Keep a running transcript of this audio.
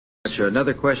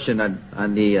Another question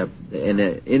on the in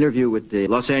an interview with the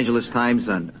Los Angeles Times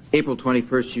on April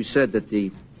 21st, you said that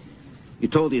you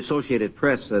told the Associated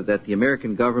Press that the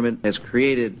American government has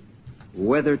created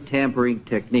weather tampering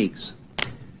techniques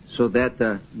so that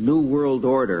the New World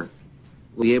Order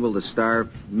will be able to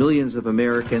starve millions of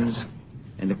Americans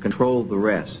and to control the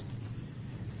rest.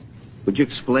 Would you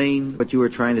explain what you were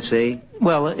trying to say?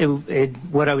 Well,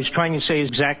 what I was trying to say is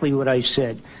exactly what I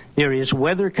said. There is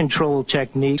weather control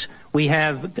techniques. We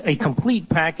have a complete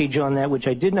package on that, which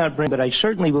I did not bring, but I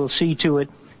certainly will see to it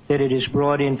that it is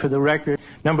brought in for the record.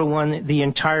 Number one, the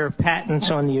entire patents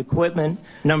on the equipment.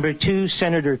 Number two,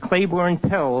 Senator Claiborne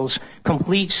Pell's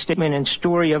complete statement and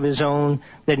story of his own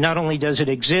that not only does it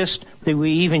exist, that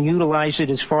we even utilize it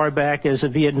as far back as the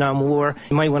Vietnam War.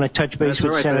 You might want to touch base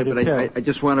with Senator Pell. I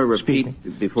just want to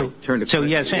repeat before we turn to so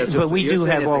yes, but we do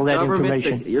have all that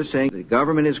information. You're saying the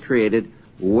government has created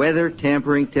weather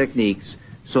tampering techniques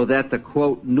so that the,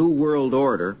 quote, New World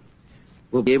Order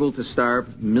will be able to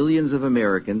starve millions of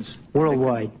Americans.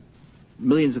 Worldwide.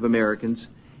 Millions of Americans,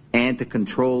 and to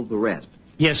control the rest.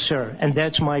 Yes, sir, and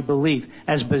that's my belief.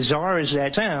 As bizarre as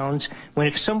that sounds,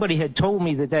 if somebody had told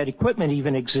me that that equipment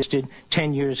even existed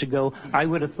 10 years ago, I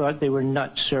would have thought they were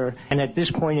nuts, sir. And at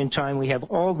this point in time, we have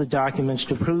all the documents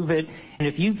to prove it. And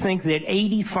if you think that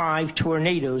 85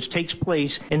 tornadoes takes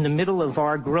place in the middle of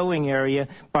our growing area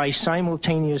by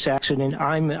simultaneous accident,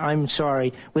 I'm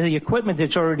sorry. With the equipment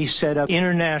that's already set up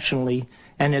internationally,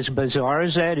 and as bizarre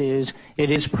as that is,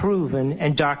 it is proven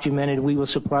and documented. We will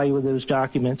supply you with those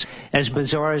documents. As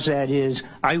bizarre as that is,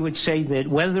 I would say that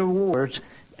weather wars,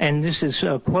 and this is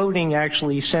quoting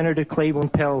actually Senator Claiborne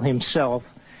Pell himself,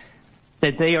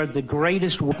 that they are the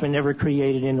greatest weapon ever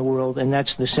created in the world, and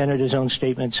that's the Senator's own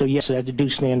statement. So yes, I do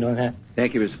stand on that.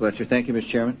 Thank you, Mr. Fletcher. Thank you, Mr.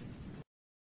 Chairman.